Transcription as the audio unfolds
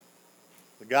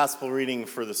The gospel reading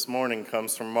for this morning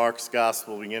comes from Mark's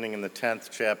gospel, beginning in the 10th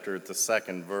chapter at the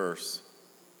 2nd verse.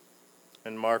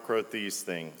 And Mark wrote these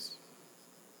things.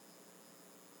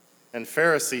 And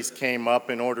Pharisees came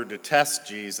up in order to test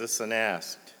Jesus and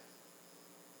asked,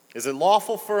 "Is it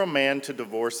lawful for a man to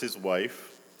divorce his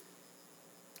wife?"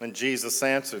 And Jesus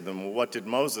answered them, "Well, what did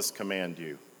Moses command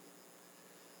you?"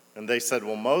 And they said,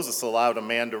 "Well, Moses allowed a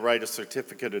man to write a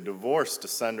certificate of divorce to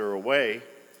send her away."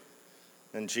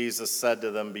 And Jesus said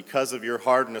to them, "Because of your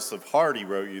hardness of heart, he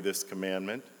wrote you this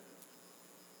commandment.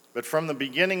 But from the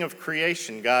beginning of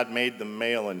creation, God made them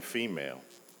male and female.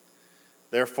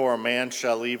 Therefore, a man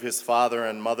shall leave his father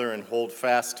and mother and hold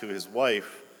fast to his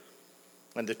wife,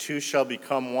 and the two shall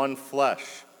become one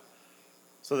flesh.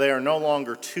 So they are no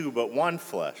longer two, but one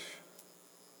flesh.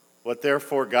 What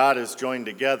therefore God has joined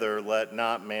together, let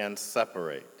not man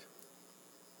separate."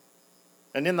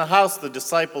 And in the house the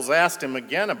disciples asked him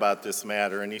again about this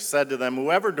matter, and he said to them,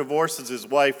 "Whoever divorces his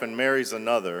wife and marries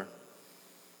another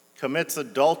commits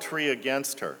adultery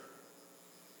against her.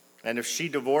 And if she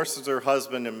divorces her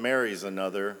husband and marries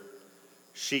another,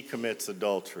 she commits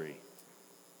adultery."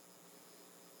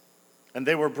 And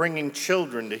they were bringing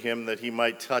children to him that he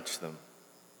might touch them.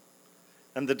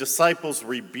 And the disciples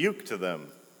rebuked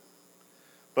them.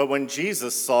 But when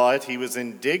Jesus saw it, he was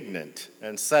indignant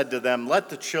and said to them, "Let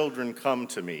the children come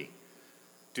to me.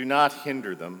 Do not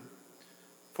hinder them,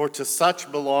 for to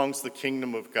such belongs the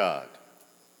kingdom of God.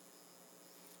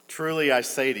 Truly I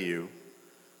say to you,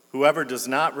 whoever does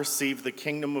not receive the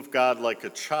kingdom of God like a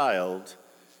child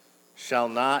shall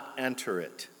not enter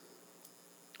it."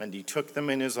 And he took them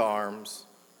in his arms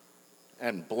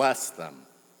and blessed them,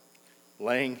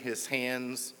 laying his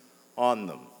hands on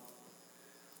them.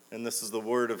 And this is the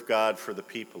word of God for the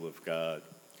people of God.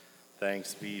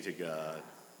 Thanks be to God.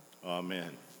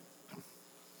 Amen.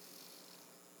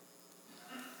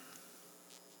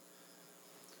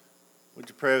 Would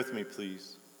you pray with me,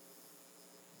 please?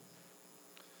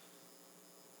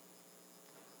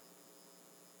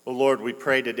 Oh Lord, we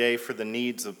pray today for the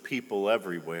needs of people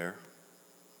everywhere,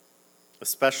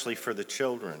 especially for the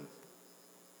children.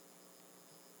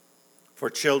 For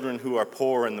children who are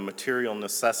poor in the material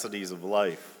necessities of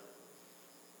life,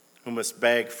 who must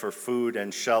beg for food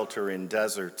and shelter in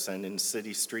deserts and in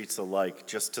city streets alike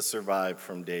just to survive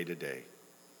from day to day.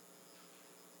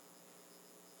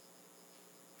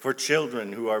 For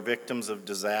children who are victims of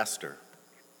disaster,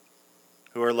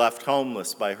 who are left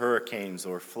homeless by hurricanes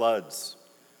or floods,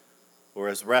 or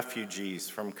as refugees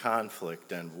from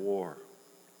conflict and war.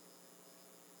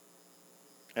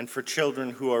 And for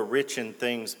children who are rich in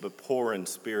things but poor in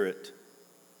spirit,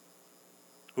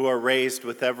 who are raised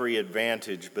with every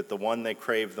advantage but the one they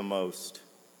crave the most,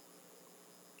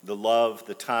 the love,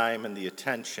 the time, and the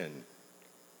attention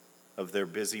of their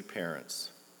busy parents.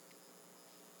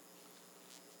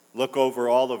 Look over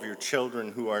all of your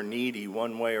children who are needy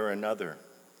one way or another,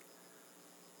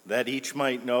 that each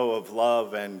might know of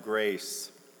love and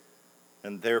grace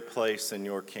and their place in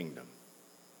your kingdom.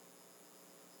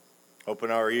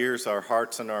 Open our ears, our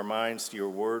hearts, and our minds to your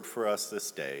word for us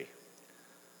this day.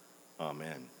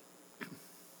 Amen. A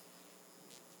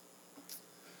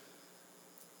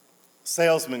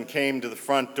salesman came to the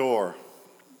front door,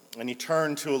 and he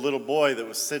turned to a little boy that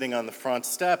was sitting on the front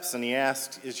steps, and he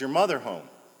asked, "Is your mother home?"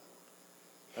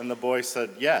 And the boy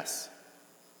said, "Yes."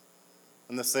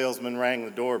 And the salesman rang the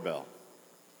doorbell.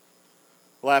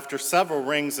 Well, after several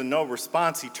rings and no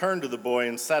response, he turned to the boy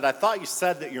and said, "I thought you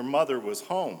said that your mother was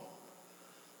home."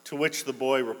 To which the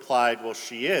boy replied, "Well,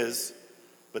 she is,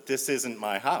 but this isn't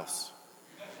my house."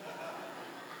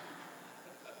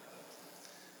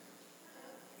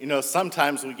 You know,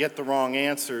 sometimes we get the wrong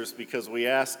answers because we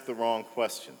ask the wrong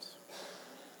questions.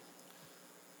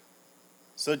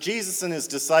 So Jesus and his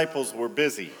disciples were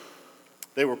busy.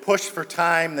 They were pushed for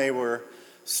time. They were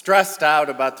stressed out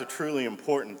about the truly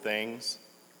important things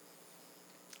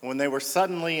when they were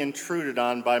suddenly intruded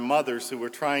on by mothers who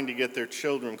were trying to get their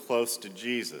children close to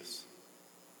Jesus.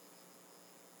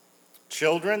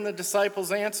 "Children," the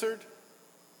disciples answered.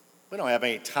 "We don't have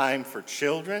any time for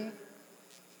children.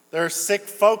 There are sick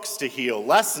folks to heal,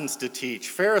 lessons to teach,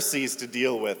 Pharisees to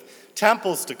deal with,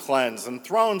 temples to cleanse, and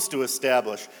thrones to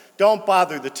establish. Don't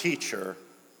bother the teacher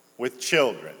with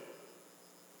children."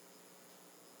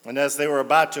 And as they were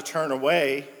about to turn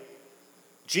away,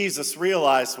 Jesus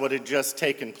realized what had just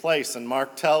taken place. And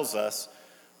Mark tells us,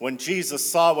 when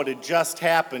Jesus saw what had just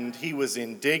happened, he was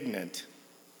indignant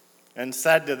and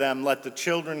said to them, "Let the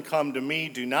children come to me,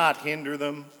 do not hinder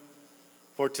them,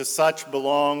 for to such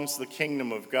belongs the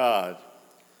kingdom of God.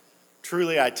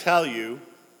 Truly I tell you,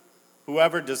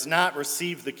 whoever does not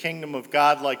receive the kingdom of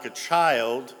God like a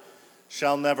child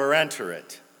shall never enter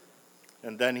it.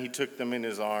 And then he took them in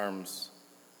his arms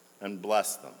and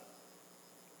blessed them.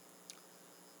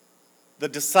 The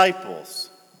disciples,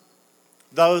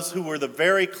 those who were the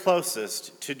very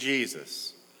closest to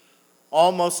Jesus,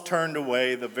 almost turned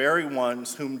away the very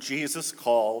ones whom Jesus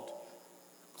called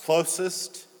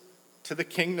closest to the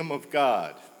kingdom of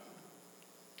God.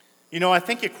 You know, I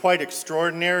think it quite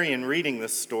extraordinary in reading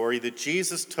this story that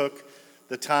Jesus took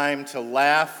the time to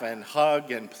laugh and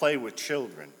hug and play with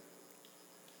children.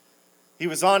 He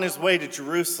was on his way to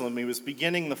Jerusalem. He was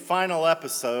beginning the final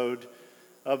episode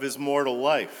of his mortal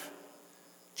life.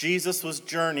 Jesus was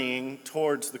journeying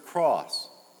towards the cross.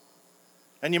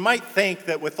 And you might think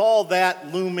that with all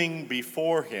that looming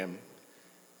before him,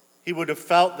 he would have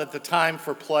felt that the time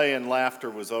for play and laughter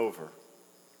was over.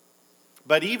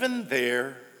 But even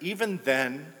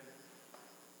then,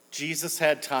 Jesus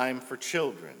had time for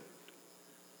children.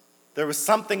 There was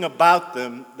something about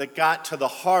them that got to the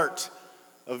heart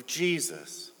of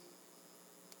Jesus.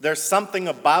 There's something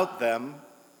about them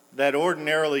that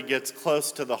ordinarily gets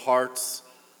close to the hearts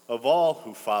of all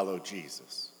who follow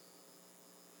Jesus.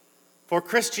 For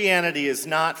Christianity is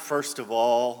not, first of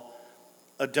all,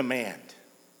 a demand.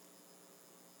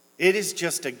 It is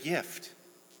just a gift.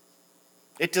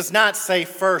 It does not say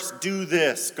first, do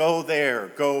this, go there,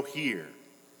 go here.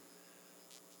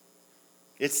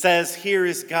 It says, here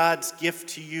is God's gift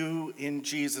to you in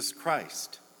Jesus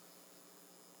Christ.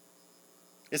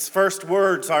 Its first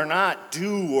words are not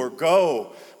do or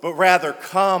go, but rather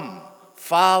come,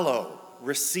 follow,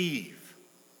 receive.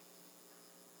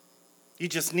 You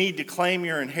just need to claim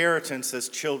your inheritance as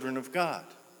children of God.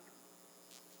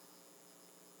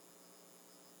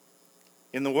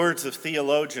 In the words of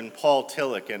theologian Paul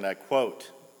Tillich, and I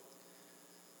quote,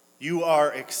 "You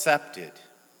are accepted.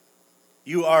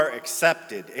 You are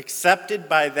accepted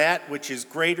by that which is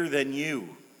greater than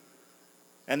you,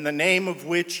 and the name of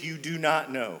which you do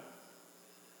not know.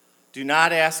 Do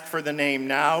not ask for the name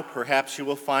now, perhaps you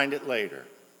will find it later.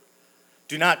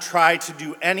 Do not try to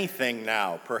do anything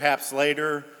now, perhaps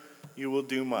later you will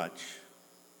do much.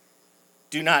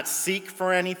 Do not seek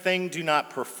for anything, do not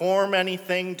perform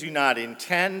anything, do not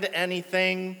intend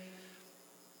anything.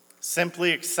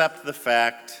 Simply accept the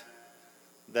fact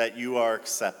that you are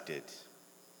accepted."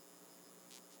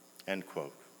 End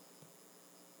quote.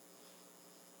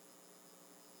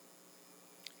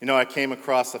 You know, I came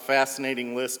across a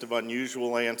fascinating list of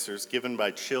unusual answers given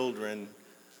by children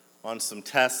on some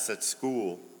tests at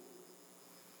school.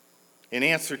 In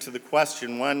answer to the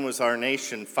question, when was our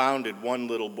nation founded, one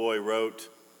little boy wrote,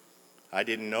 "I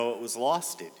didn't know it was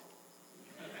losted."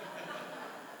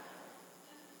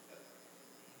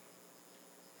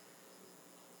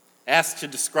 Asked to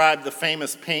describe the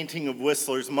famous painting of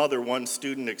Whistler's mother, one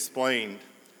student explained,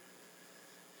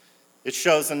 "It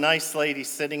shows a nice lady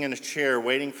sitting in a chair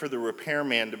waiting for the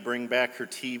repairman to bring back her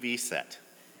TV set."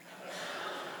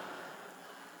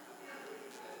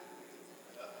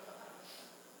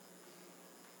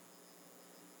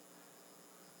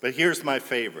 But here's my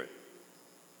favorite.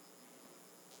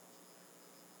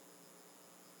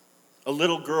 A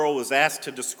little girl was asked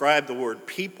to describe the word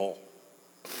people,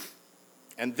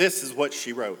 and this is what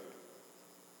she wrote.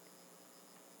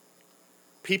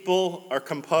 "People are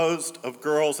composed of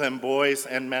girls and boys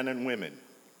and men and women.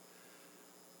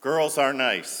 Girls are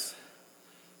nice.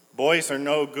 Boys are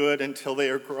no good until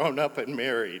they are grown up and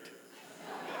married.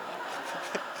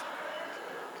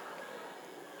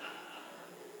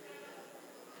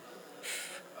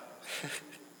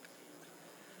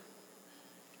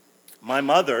 My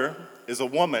mother is a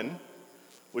woman,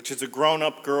 which is a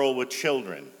grown-up girl with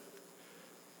children."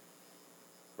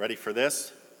 Ready for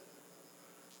this?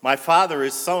 "My father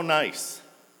is so nice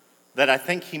that I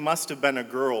think he must have been a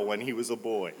girl when he was a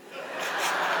boy."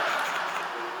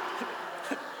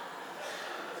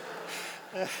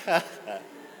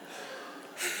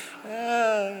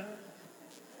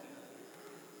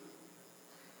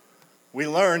 We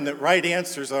learn that right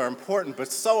answers are important,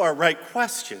 but so are right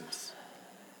questions.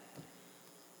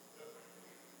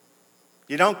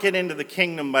 You don't get into the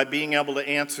kingdom by being able to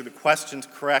answer the questions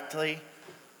correctly,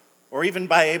 or even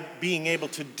by being able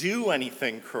to do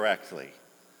anything correctly.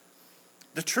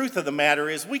 The truth of the matter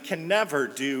is we can never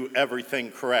do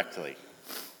everything correctly.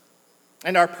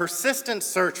 And our persistent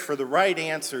search for the right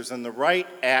answers and the right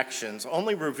actions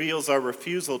only reveals our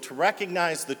refusal to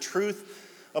recognize the truth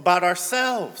about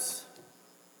ourselves.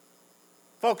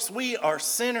 Folks, we are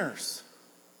sinners.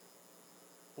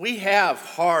 We have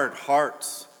hard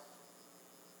hearts.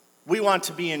 We want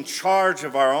to be in charge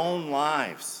of our own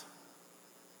lives.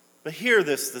 But hear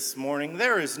this morning,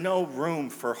 there is no room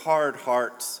for hard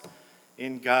hearts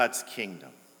in God's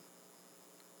kingdom.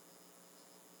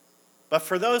 But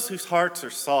for those whose hearts are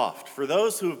soft, for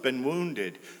those who have been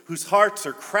wounded, whose hearts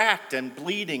are cracked and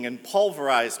bleeding and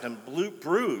pulverized and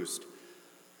bruised,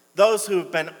 those who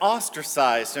have been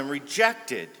ostracized and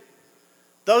rejected,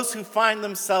 those who find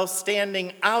themselves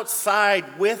standing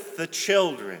outside with the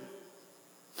children,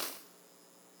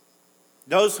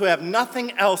 those who have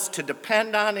nothing else to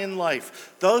depend on in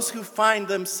life, those who find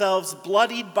themselves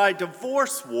bloodied by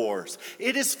divorce wars,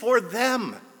 it is for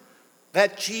them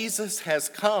that Jesus has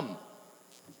come.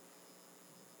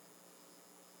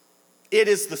 It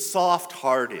is the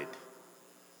soft-hearted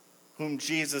whom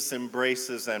Jesus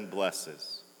embraces and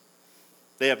blesses.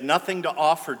 They have nothing to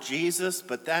offer Jesus,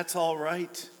 but that's all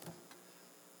right.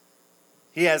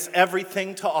 He has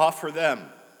everything to offer them.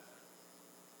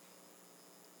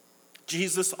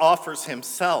 Jesus offers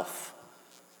himself,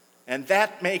 and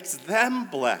that makes them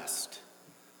blessed.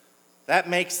 That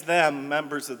makes them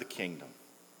members of the kingdom.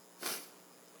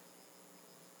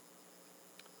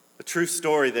 A true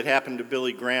story that happened to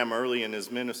Billy Graham early in his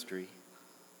ministry.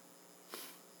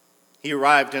 He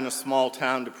arrived in a small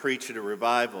town to preach at a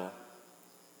revival.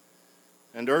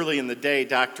 And early in the day,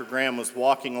 Dr. Graham was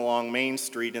walking along Main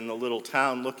Street in the little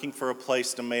town looking for a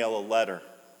place to mail a letter.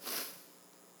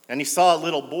 And he saw a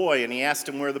little boy, and he asked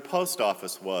him where the post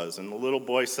office was. And the little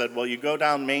boy said, well, you go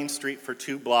down Main Street for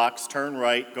 2 blocks, turn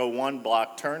right, go 1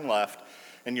 block, turn left,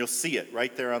 and you'll see it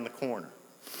right there on the corner.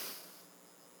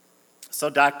 So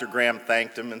Dr. Graham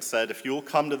thanked him and said, if you'll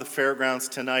come to the fairgrounds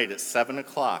tonight at 7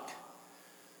 o'clock,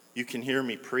 you can hear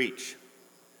me preach.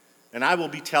 And I will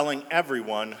be telling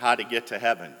everyone how to get to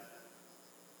heaven.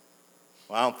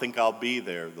 Well, I don't think I'll be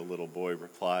there, the little boy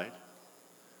replied.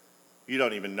 You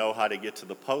don't even know how to get to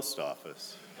the post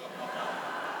office.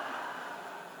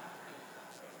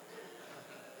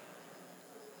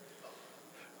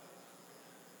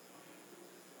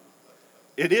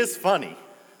 It is funny,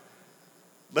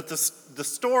 but the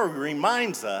story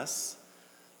reminds us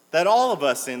that all of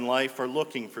us in life are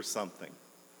looking for something.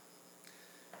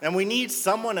 And we need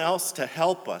someone else to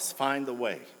help us find the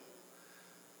way.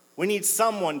 We need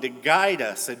someone to guide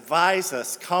us, advise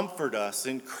us, comfort us,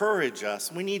 encourage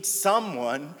us. We need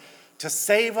someone to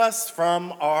save us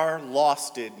from our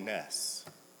lostedness.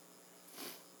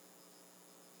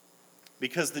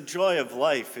 Because the joy of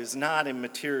life is not in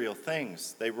material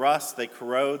things. They rust, they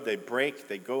corrode, they break,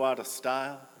 they go out of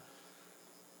style.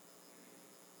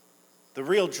 The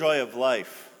real joy of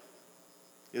life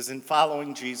is in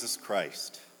following Jesus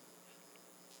Christ.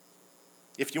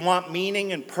 If you want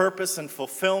meaning and purpose and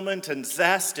fulfillment and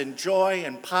zest and joy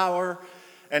and power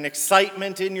and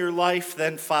excitement in your life,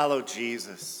 then follow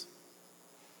Jesus.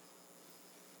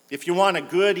 If you want a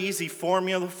good, easy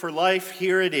formula for life,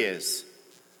 here it is.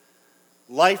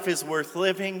 Life is worth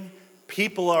living,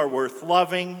 people are worth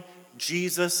loving,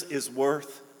 Jesus is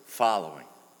worth following.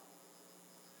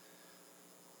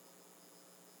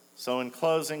 So in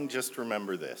closing, just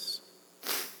remember this.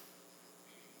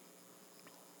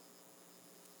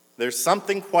 There's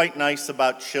something quite nice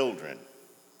about children.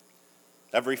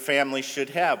 Every family should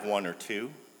have 1 or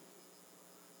 2.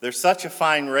 They're such a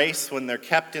fine race when they're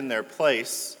kept in their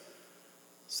place,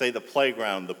 say the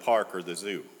playground, the park, or the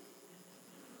zoo.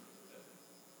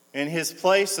 In his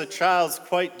place, a child's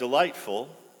quite delightful,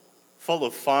 full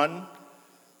of fun,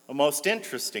 a most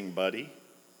interesting buddy.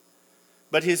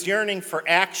 But his yearning for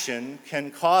action can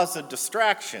cause a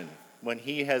distraction when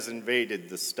he has invaded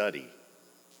the study.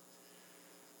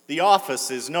 The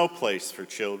office is no place for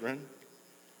children.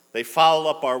 They foul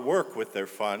up our work with their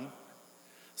fun.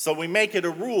 So we make it a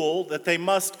rule that they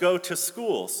must go to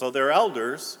school so their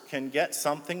elders can get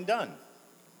something done.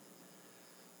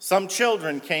 Some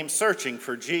children came searching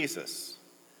for Jesus.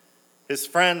 His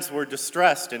friends were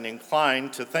distressed and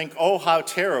inclined to think, oh, how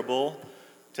terrible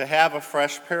to have a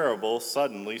fresh parable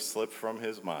suddenly slip from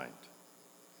his mind.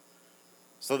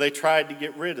 So they tried to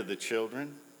get rid of the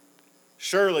children.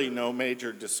 Surely no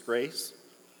major disgrace,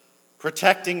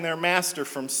 protecting their master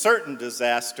from certain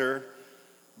disaster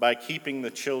by keeping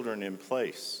the children in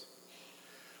place.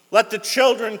 Let the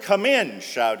children come in,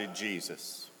 shouted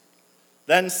Jesus,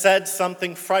 then said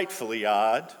something frightfully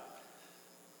odd.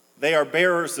 They are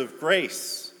bearers of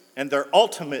grace, and their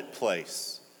ultimate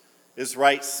place is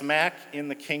right smack in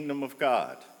the kingdom of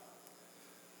God.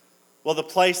 Well, the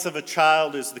place of a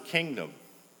child is the kingdom.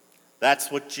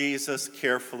 That's what Jesus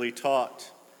carefully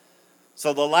taught.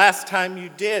 So the last time you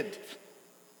did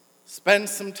spend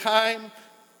some time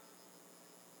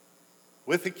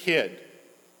with a kid,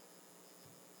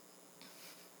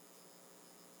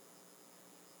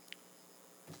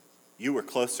 you were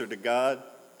closer to God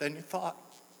than you thought.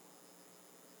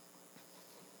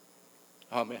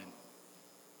 Amen.